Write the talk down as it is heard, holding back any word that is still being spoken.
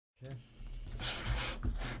Okay.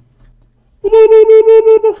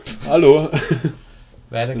 Hallo.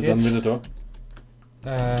 Weiter geht's. Wir sind wieder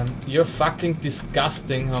da. You're fucking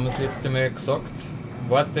disgusting, haben wir das letzte Mal gesagt.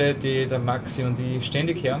 Worte, die der Maxi und ich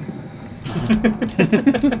ständig hören.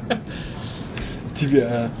 Die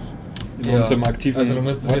wir in unserem aktiven Also du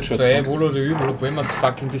musst das jetzt da haben. wohl oder übel, obwohl wir es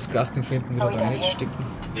fucking disgusting finden, wieder da nicht stecken.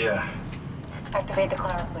 Yeah. Activate the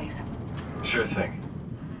climber, please. Sure thing.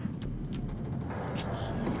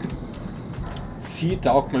 Sie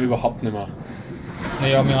taugt mir überhaupt nicht mehr.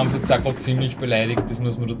 Naja, wir haben sie jetzt auch gerade ziemlich beleidigt, das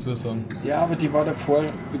muss man dazu sagen. Ja, aber die war davor,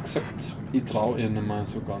 wie gesagt, ich traue ihr nicht mehr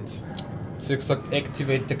so ganz. Sie hat gesagt,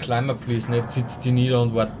 activate the climber, please. Und jetzt sitzt die nieder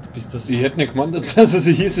und wartet, bis das... Ich hätte nicht gemeint, dass sie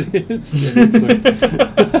sich hier sitzt.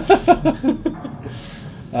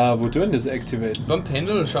 Wo tun das Activate? Beim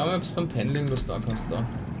Pendel, schau mal, ob es beim Pendeln was da kannst. Da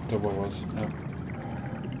war was,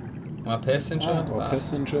 ja. Ein Passenger,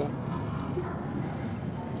 Passenger.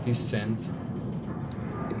 Descent.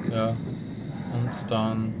 Ja. Und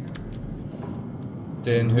dann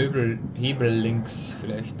den Hebel links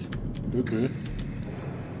vielleicht. Hebel?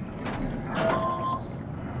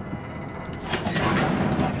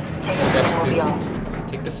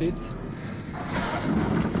 Take a seat.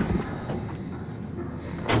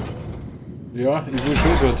 Ja, ich will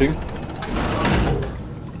schon so ein Ding.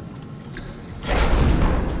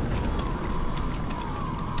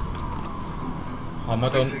 Haben wir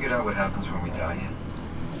dann...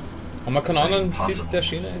 Haben wir keinen anderen Sitz, der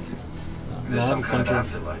Schiene ist? Nein, das sind schon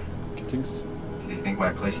Dings. Do you think my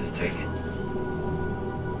place is taken?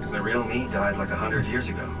 The real me died like 100 years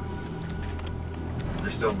ago. Is there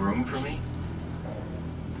still room for me?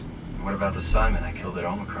 And what about the Simon I killed at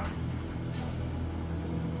Omicron?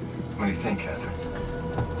 What do you think, Catherine?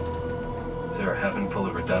 Is there a heaven full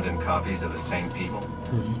of redundant copies of the same people?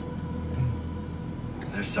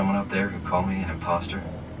 Is there someone up there who called me an imposter?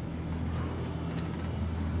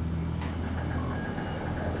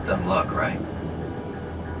 It's dumb luck, right?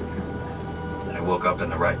 I woke up in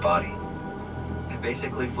the right body. I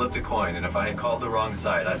basically flipped a coin, and if I had called the wrong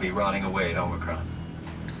side, I'd be rotting away at Omicron.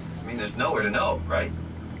 I mean, there's nowhere to know, right?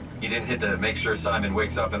 You didn't hit the make sure Simon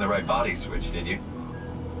wakes up in the right body switch, did you?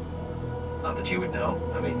 Not that you would know.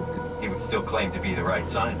 I mean, he would still claim to be the right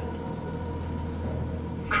Simon.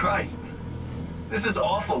 Christ. This is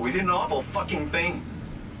awful. We did an awful fucking thing.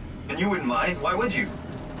 And you wouldn't mind? Why would you?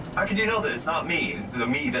 How could you know that it's not me, the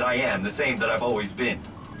me that I am, the same that I've always been?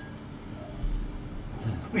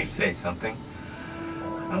 Let me say something.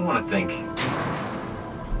 I don't want to think.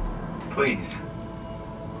 Please.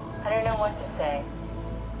 I don't know what to say.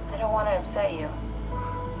 I don't want to upset you.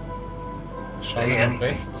 Schau nach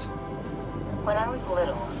rechts. When I was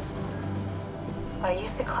little, I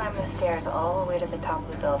used to climb the stairs all the way to the top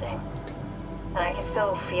of the building. And I could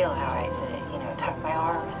still feel how I had to, tuck my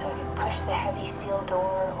arms so I could push the heavy steel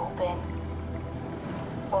door open.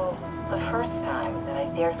 Well, the first time that I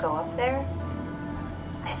dared go up there,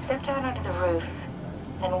 I stepped out onto the roof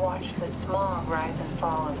and watched the smog rise and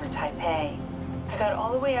fall over Taipei. I got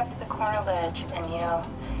all the way up to the corner ledge and,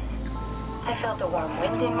 I felt the warm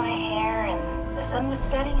wind in my hair and the sun was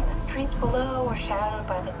setting and the streets below were shadowed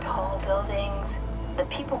by the tall buildings. The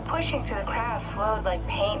people pushing through the crowd flowed like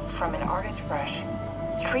paint from an artist's brush.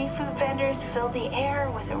 Street food vendors filled the air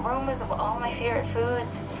with aromas of all my favorite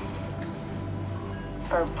foods.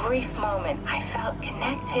 For a brief moment, I felt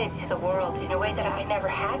connected to the world in a way that I never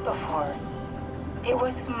had before. It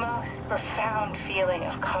was the most profound feeling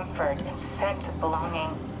of comfort and sense of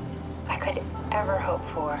belonging I could ever hope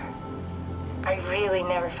for. I really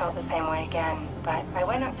never felt the same way again, but I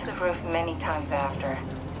went up to the roof many times after.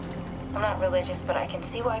 I'm not religious, but I can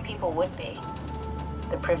see why people would be.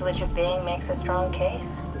 The privilege of being makes a strong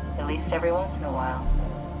case, at least every once in a while.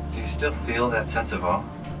 Do you still feel that sense of awe?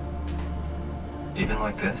 Even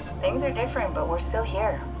like this? Things are different, but we're still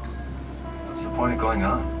here. What's the point of going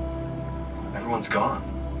on? Everyone's gone.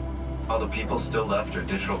 All the people still left are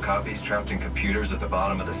digital copies trapped in computers at the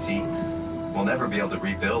bottom of the sea. We'll never be able to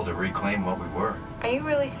rebuild or reclaim what we were. Are you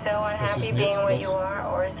really so unhappy being what you are,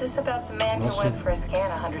 or is this about the man who went for a scan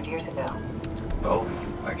 100 years ago? Both,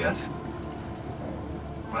 I guess.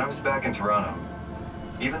 When I was back in Toronto,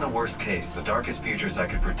 even the worst case, the darkest futures I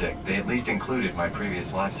could predict, they at least included my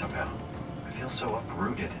previous life somehow. I feel so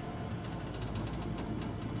uprooted.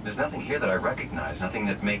 There's nothing here that I recognize, nothing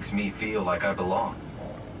that makes me feel like I belong.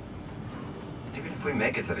 Even if we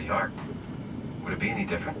make it to the Ark, would it be any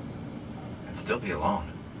different? I'd still be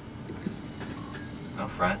alone. No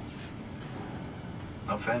friends.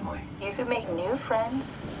 No family. You could make new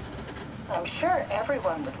friends. I'm sure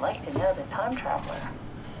everyone would like to know the time traveler.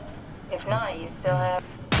 If not, you still have...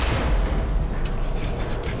 Das war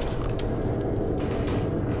super.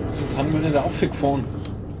 sind wir nicht aufgefahren?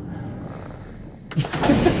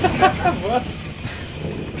 Was?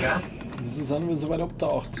 Kath? Wieso sind wir so weit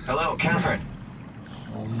abgetaucht? Hello, Catherine.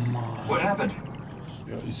 Oh Mann. What happened?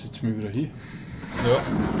 Ja, ich setz mich wieder hin. Ja.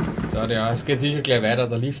 Da, ja, es geht sicher gleich weiter.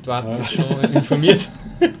 Der Liftwart ist schon informiert.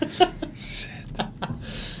 Shit.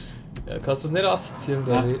 Ja, kannst du das nicht ausziehen,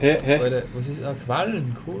 glaube ich. Hey. Alter, was ist ein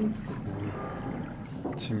Quallen? Cool.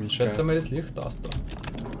 Ziemlich Schalt geil. da mal das Licht aus da.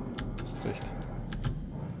 Du hast recht.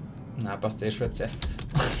 Nein, passt eh schon jetzt.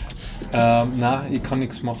 Nein, ich kann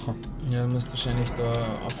nichts machen. Ja, du musst wahrscheinlich da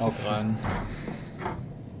aufgreifen.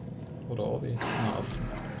 Oder obi. Na, auf.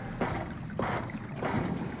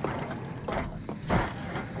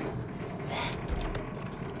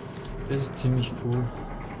 Das ist ziemlich cool.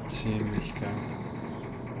 Ziemlich geil.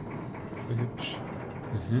 Voll hübsch.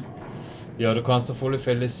 Mhm. Ja, du kannst auf alle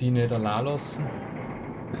Fälle sie nicht allein lassen.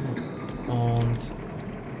 Und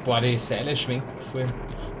boah, die Seile schwenken voll.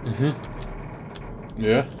 Mhm.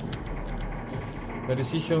 Ja. Bei der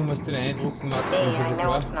Sicherung musst du den eindrucken, Max, Hey, ist I aber know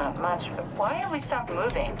klar. it's not much, but why have we stopped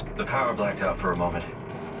moving? The power blacked out for a moment.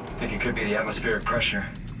 Think it could be the atmospheric pressure.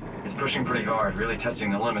 It's pushing pretty hard, really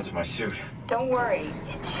testing the limits of my suit. Don't worry,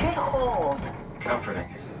 it should hold. Comforting.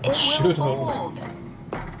 It will Should hold. hold.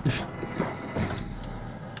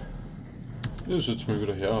 Ja, setz mich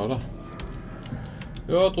wieder her, oder?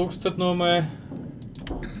 Ja, druckst halt nur mal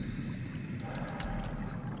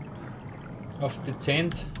auf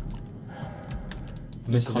dezent.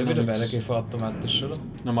 Müsste kann ja ja wieder nix. weitergehen automatisch, oder?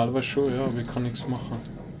 Normalerweise schon, ja, aber ich kann nichts machen.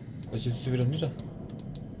 Was ist sie wieder nieder?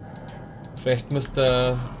 Vielleicht muss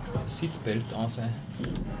der Seatbelt an sein.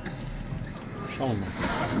 Schauen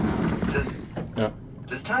wir Does mal. Ja.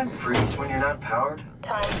 does time freeze when you're not powered?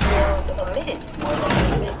 Time feels omitted more than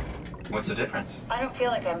anything. What's the difference? I don't feel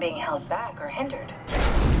like I'm being held back or hindered.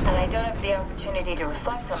 And I don't have the opportunity to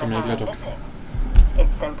reflect on the time I'm missing.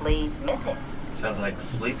 It's simply missing. Sounds like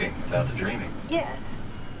sleeping without the dreaming. Yes.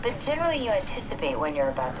 But generally you anticipate when you're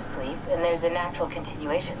about to sleep, and there's a natural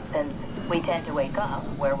continuation since we tend to wake up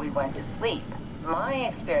where we went to sleep. My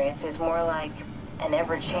experience is more like an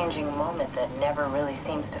ever-changing moment that never really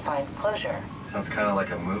seems to find closure. Sounds kind of like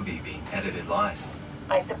a movie being edited live.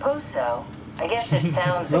 I suppose so. I guess it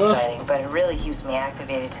sounds exciting, but it really keeps me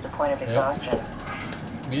activated to the point of exhaustion.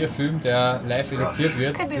 Wie ein Film, der live editiert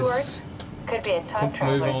wird, Could be das worse. Could be a time kommt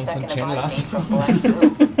man über traveler unseren stuck in a Channel body lassen. made from black goo.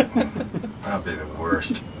 That'll be the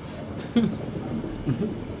worst.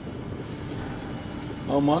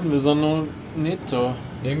 Oh Mann, wir sind noch nicht da.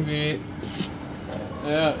 irgendwie.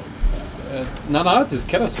 Ja. Nein, das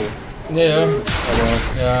geht ja so. Ja,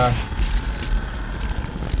 Aber ja. er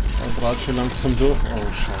trat schon langsam durch.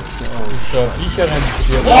 Oh Scheiße. Oh. Ist da Viecher rein.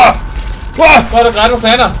 Boah! Boah! War da gerade noch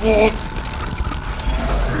einer! Oh.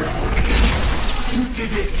 You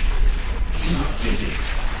did it! You did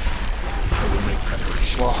it! I will make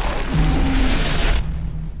preparations. Wow.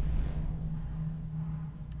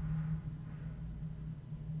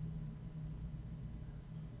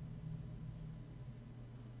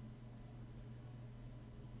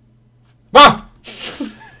 Bah!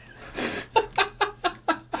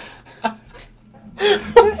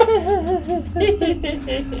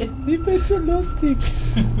 Ich bin so lustig.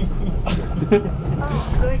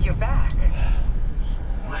 Oh, good, you're back.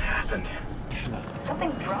 What happened?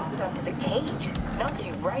 Something dropped onto the cage. Knocked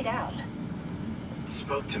you right out. It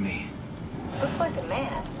spoke to me. Looked like a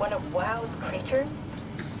man, one of WoW's creatures.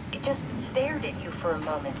 It just stared at you for a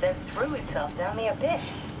moment, then threw itself down the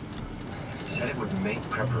abyss. It said it would make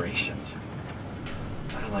preparations.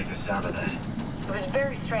 I don't like the sound of that. It was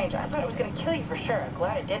very strange. I thought it was going to kill you for sure. I'm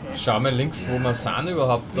glad it didn't. Schau mal links, wo wir sind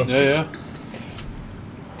überhaupt. Da. Ja, ja.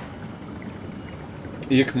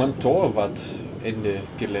 Ich meint, da war Ende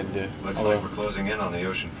Gelände. Looks Aber like we're closing in on the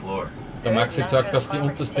ocean floor. Der Maxi zeigt auf die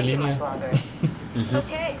unterste Linie.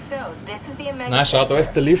 Okay, so this is the Nein, schau, da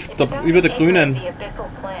ist der Lift. da über der grünen.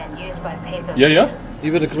 Ja, ja.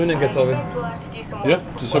 Über der grünen geht's runter. Ja,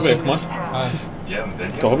 das habe ich gemacht. Ah, You haven't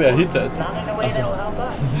been Da here. habe ich erhittert.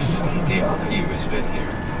 Yeah, he was been here.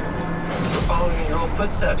 We're following in your old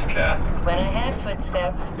footsteps, Cat. When I had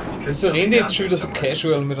footsteps. wieso reden die jetzt schon wieder so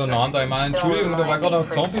casual miteinander? Ich meine, Entschuldigung, da war gerade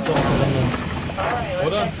ein Zombie da zu rennen. Alright, let's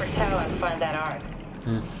Oder? head for Tau and find that arc.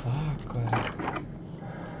 Fuck, Alter.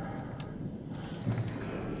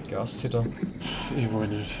 Gassi da. Ich will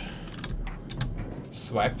nicht.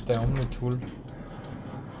 Swipe der Omni-Tool.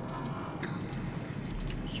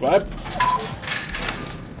 Swipe.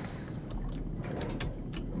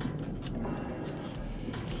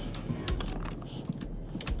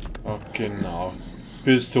 Oh, genau.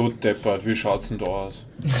 Bist du deppert. Wie schaut's denn da aus?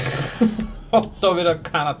 Hat da wieder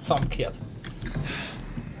keiner zusammengehört.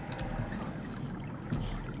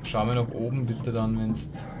 Schau mal nach oben bitte dann,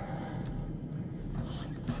 wenn's.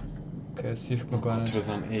 Okay, das sieht man gar nicht. Wir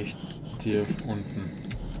sind echt tief unten.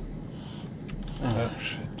 Ah,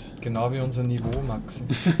 shit. Genau wie unser Niveau, Maxi.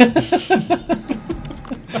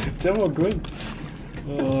 Der war gut.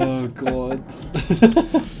 Oh Gott.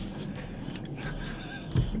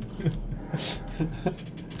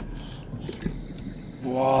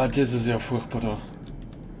 Boah, das ist ja furchtbar da.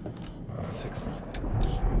 Das sechste.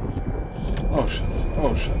 Oh Scheiße,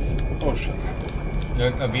 oh Scheiße, oh Scheiße. Ja,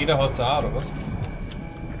 ein Weder hat's auch, oder was?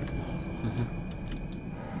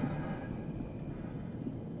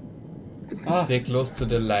 Stay close to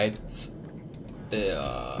the lights.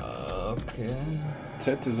 Ja, okay.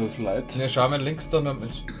 Z ist das Light. Ja, schau mal links da,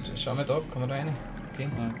 schau mal da, kann man da rein? Okay.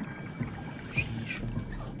 Ja. Schon.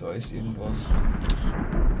 Da ist irgendwas.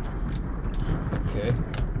 Okay.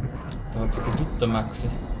 Da hat's ein Gewitter, Maxi.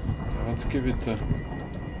 Da hat's Gewitter.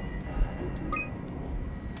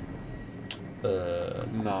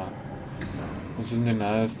 Na. Was ist denn die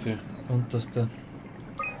neueste? Unterste.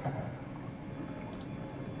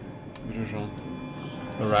 Wieder schauen.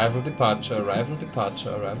 Arrival, Departure, Arrival,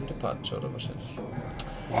 Departure, Arrival, Departure, oder wahrscheinlich.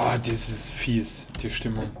 Boah, das ist fies, die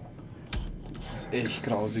Stimmung. Das ist echt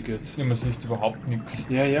grausig jetzt. Ja, man sieht überhaupt nichts.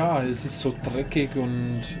 Ja, es ist so dreckig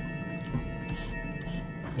und...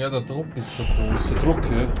 Ja, der Druck ist so groß. Der Druck,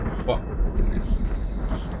 ja. Boah.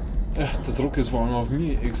 Ja, der Druck ist vor allem auf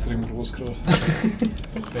mich extrem groß gerade.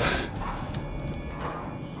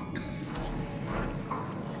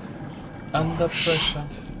 Under pressure.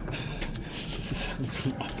 Das ist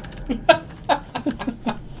einfach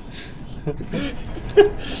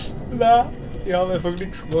Nein, ich habe einfach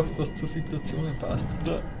nichts gemacht, was zur Situation passt.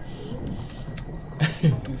 Das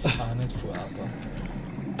ist auch nicht vorhaber.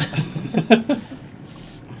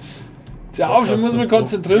 Tja, auf, ich muss mich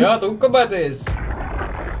konzentrieren. Ja, drück mal das.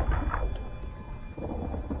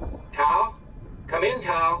 Tao? Come in,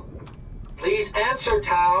 Tao. Please answer,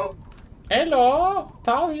 Tao. Hello,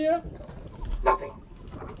 Tao hier. Nothing.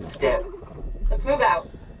 It's dead. Let's move out.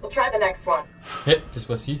 We'll try the next one. Hä, das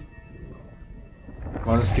war sie.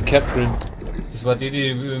 War das die Catherine? Das war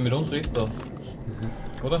die mit uns redet da.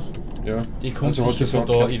 Oder? Ja. Die kommt Also hat sicher sie von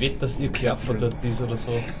so da. erklärt. Ich wette, dass ihr Körper dort ist oder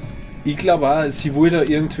so. Ich glaube auch, sie will da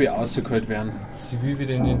irgendwie rausgeholt werden. Sie will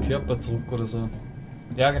wieder in ihren Körper zurück oder so.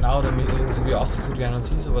 Ja genau, sie will rausgeholt werden und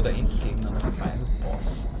sie ist aber der Endgegner, der Final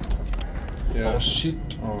Boss. Ja. Oh shit.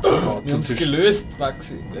 Oh Gott. Wir haben es gelöst,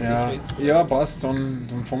 Maxi. Wir haben das Rätsel Ja, gelöst. passt, dann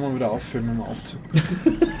fahren wir wieder auf mit dem Aufzug.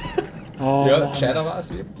 Oh, Ja, Mann. gescheiter war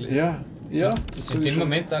es wirklich. Ja, das In soll dem ich schon.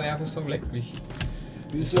 Moment dann einfach so leck mich.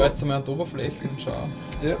 Ich Wieso, fahr jetzt einmal an die Oberfläche und schau.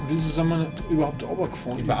 ja, wieso sind wir überhaupt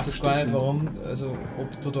runtergefahren? Ich weiß versteh's gar nicht warum, also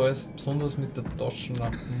ob du da jetzt besonders mit der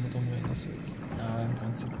Taschenlampe mit umrennen sollst. Ja, im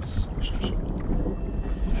Prinzip ist es wurscht schon.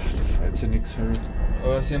 Da fällt sich nichts höher.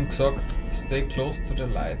 Aber sie haben gesagt, stay close to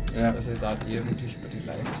the lights. Ja. Also ich darf eher wirklich bei den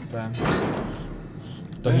Lights bleiben.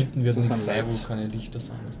 Da Ja, hinten wird das nichts sind sein, wo Lights. keine Lichter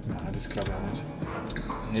sind. Das Nein, das glaube ich auch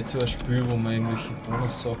nicht. nicht so ein Spiel, wo man irgendwelche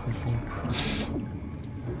Bonussachen findet.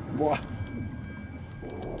 Boah,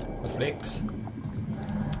 Ein Flex.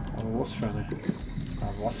 aber was für eine?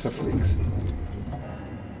 Ein Wasserflex.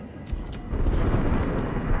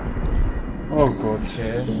 Oh Gott,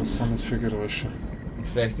 Okay. was sind das für Geräusche? Und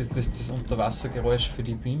vielleicht ist das Unterwassergeräusch für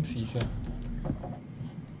die Bienenviecher.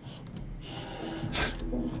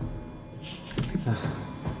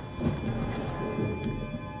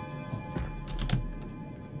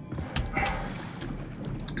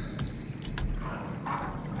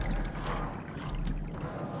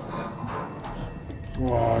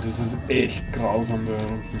 Boah, das ist echt grausam da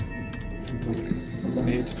unten. Ich finde das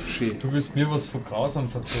nicht schön. Du willst mir was von grausam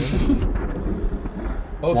erzählen?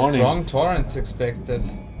 Oh, Warning. strong torrents expected.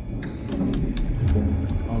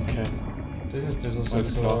 Okay, Das ist das, was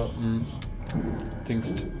alles so... klar.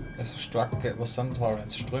 Dingst. Also starke, was sind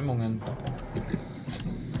Torrents? Strömungen.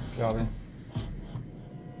 Glaube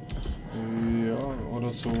Ja,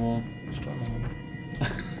 oder so. ich. Strömungen.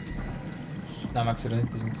 Nein, Maxi, da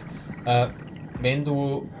hinten ist nichts. Wenn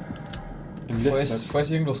du... Im Licht bleibt.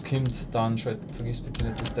 Falls irgendwas kommt, dann vergiss bitte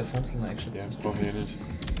nicht, dass der Funzeln eingeschaltet Ja, ist. brauche ich nicht.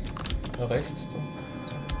 Da rechts, da.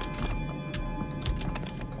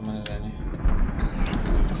 Kann man nicht rein.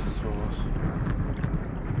 Sowas.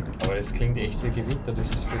 Aber das klingt echt wie Gewitter, das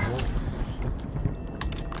ist voll doof.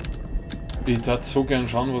 Ich würde so gern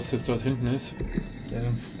schauen, was das dort hinten ist. Ja,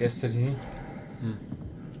 dann gehst du halt hin.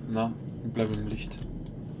 Na, ich bleibe im Licht.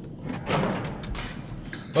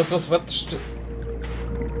 Was?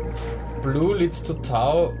 Blue leads to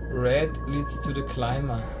Tau, red leads to the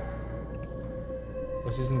climber.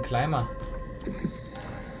 Was ist ein Climber?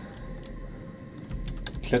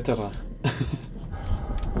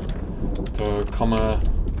 Da kann man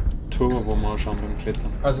Turbo wo man anschauen beim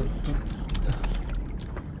Klettern. Also,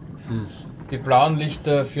 die blauen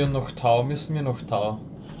Lichter führen nach Tau. Müssen wir nach Tau?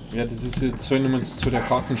 Ja, das ist jetzt, sollen wir uns zu der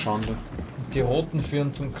Karten schauen da. Die roten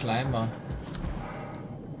führen zum Climber.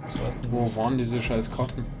 Was heißt denn Wo das? waren diese scheiß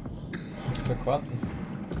Karten? Was für Karten?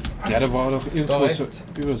 Ja, da war doch Da irgendwo so rechts.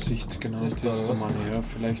 Übersicht, genau. Das Das da, ist da was? meine, ja.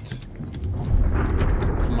 Vielleicht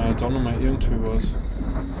kann man ja da nochmal irgendwie was.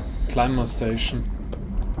 Climber Station.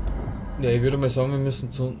 Ja, ich würde mal sagen,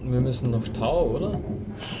 wir müssen nach Tau, oder?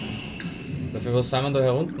 Weil für was sind wir da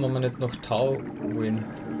herunten, wenn wir nicht nach Tau wollen?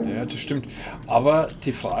 Ja, das stimmt. Aber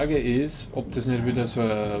die Frage ist, ob das nicht wieder so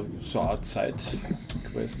eine Art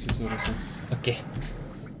Zeit-Quest ist oder so. Okay.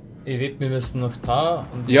 Ich weiß, wir müssen nach Tau.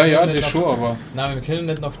 Und wir Ja, können ja, nicht das nach- schon, aber Nein, wir können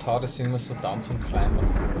nicht nach Tau, deswegen müssen wir dann zum Climber.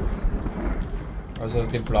 Also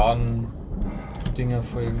die blauen Dinger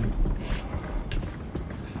folgen.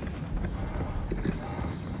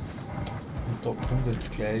 Und da kommt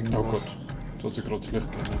jetzt gleich oh irgendwas. Gott, da hat sich gerade das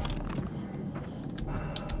Licht geändert.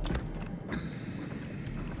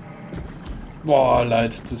 Boah,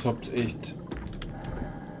 Leute, das habt ihr echt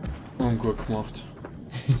ungut gemacht.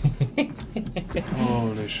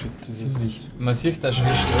 Holy shit, das ist... Man sieht da schon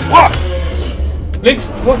die Ströme.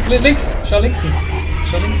 Links! Oh, links! Schau links hin!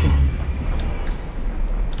 Schau links hin!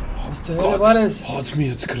 Was zur Hölle war das? Hat's mich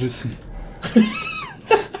jetzt gerissen.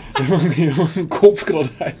 Ich hab den Kopf gerade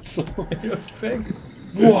halt so. Ich hab's gesehen.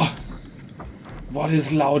 Boah! War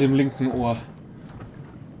das laut im linken Ohr.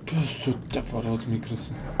 Bist du deppert, hat's mich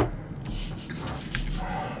gerissen.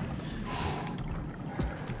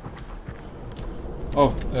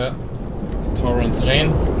 Oh, Ja, Torrents.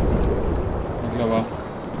 renn! Ich glaube auch.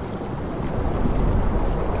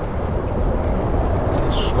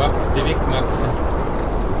 So schwarz die weg, Maxi.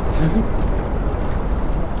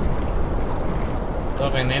 Da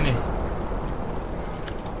renn rein.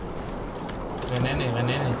 Renn rein, renn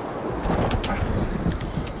rein.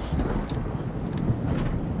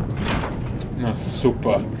 Na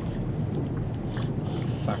super.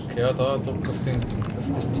 Fuck, ja, da drück auf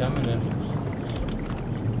das Terminal.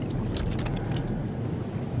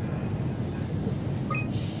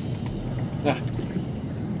 Ja.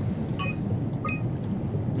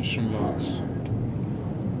 Mission Logs.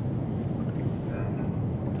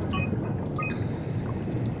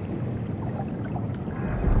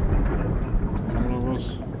 Kann man noch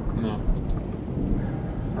was? Na.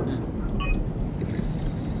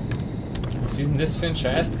 Was ist denn das für ein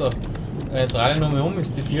Scheiß da? Dreh dich nochmal um,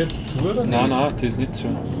 ist die Tür jetzt zu oder nicht? Nein, die ist nicht so.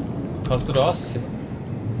 Kannst du da raus?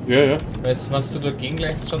 Ja, ja. Weil wenn du dagegen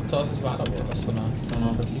läufst, schaut es aus, als war da was. So, nein, das sind Ja,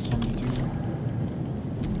 einfach das die. sind die Dinge.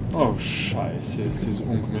 Oh Scheiße, ist das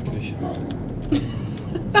ungemütlich.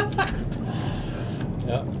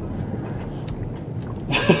 Ja.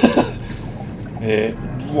 Ey,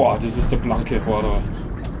 boah, das ist der blanke Horror.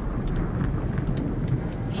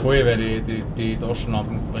 Voll, weil die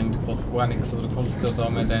Taschenlampen bringt gerade gar nichts, aber du kannst ja da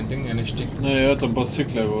mal dein Ding reinstecken. Naja, dann passiert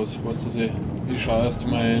gleich was, weißt du eh. Ich schau erst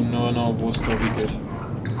mal nur noch, wo es da hingeht.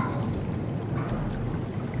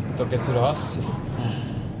 Da geht's wieder raus.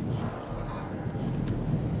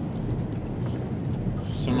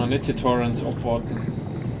 Sollen wir nicht die Torrents abwarten?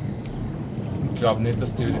 Ich glaube nicht,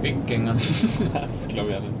 dass die wieder weggehen. Nein, das glaube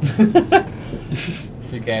ich auch nicht.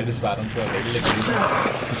 Wie geil, das war dann so eine Welle gewesen.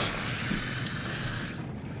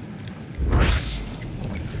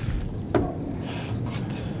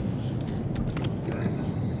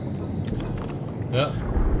 Ja,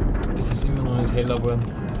 es ist immer noch nicht heller geworden.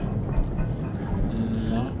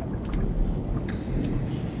 Na.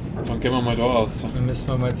 Dann gehen wir mal da raus. Dann müssen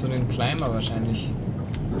wir mal zu den Climber wahrscheinlich.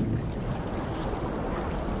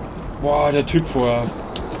 Boah, der Typ vorher.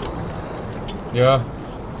 Ja,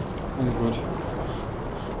 Ungut.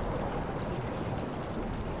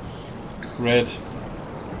 Red.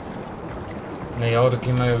 naja, da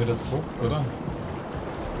gehen wir ja wieder zurück, oder?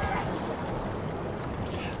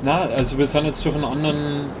 Na, also wir sind jetzt durch einen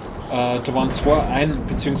anderen. Da waren zwei Ein-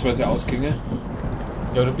 bzw. Ausgänge.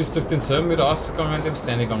 Ja, du bist durch denselben wieder rausgegangen, in dem du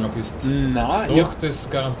reingegangen bist. Na, Doch, das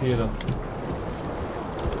garantiert.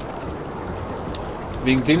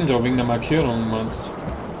 wegen dem da, wegen der Markierung meinst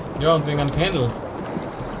Ja, und wegen einem Pendel.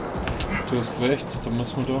 du? Hast recht, da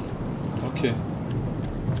muss man da. Okay.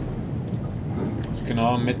 Das ist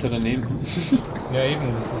genau ein Meter daneben. Ja, eben,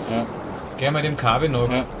 das ist. Ja. Geh mal dem Kabel noch.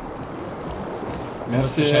 Ja. Du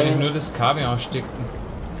musst Merci. wahrscheinlich nur das Kabel anstecken.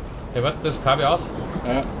 Ja, warte, das Kabel aus.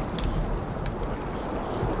 Ja.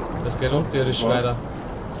 Das geht So, unterirdisch das war's. weiter.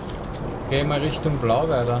 Geh mal Richtung Blau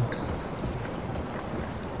weiter.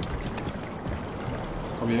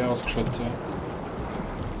 Habe ich ausgeschaut,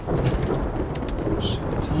 ja. Shit.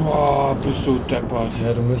 Boah, bist du deppert.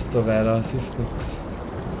 Ja, du musst da weiter, es hilft nix.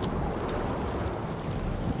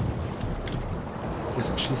 Ist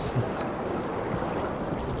das geschissen?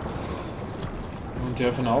 Und die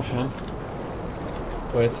davon aufhören.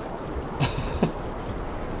 Bald.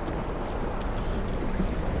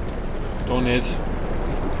 Da nicht.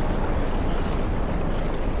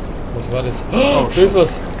 Was war das? Oh, da ist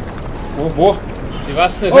was. Wo? Ich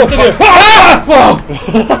weiß nicht. Oh, Hinter dir. ah! Wow!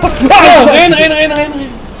 Renn!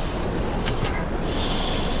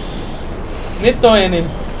 Nicht da rein.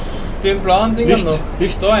 Den blauen Dinger Licht, noch.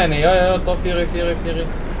 Licht. Da rein. Ja, da 4.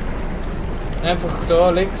 Einfach da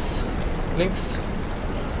links.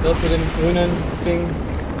 Da zu dem grünen Ding.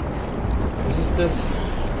 Was ist das?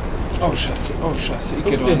 Oh Scheiße. Ich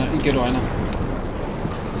Guck geh da dir. einer.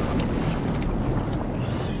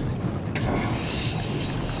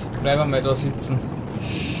 Bleib einmal da sitzen.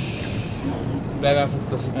 Bleib einfach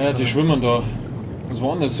da sitzen. Ja, die schwimmen da. Was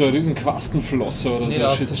war denn das? So ein riesen Quastenflosser oder Nicht so?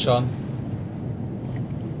 auszuschauen.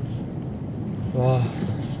 Wow.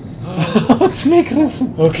 Hat's mir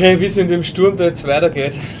gerissen. Okay, wie es in dem Sturm da jetzt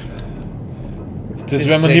weitergeht. Das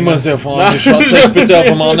werden wir niemals erfahren. Schaut euch bitte auf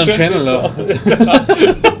einem anderen Channel an.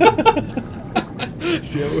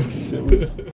 Servus.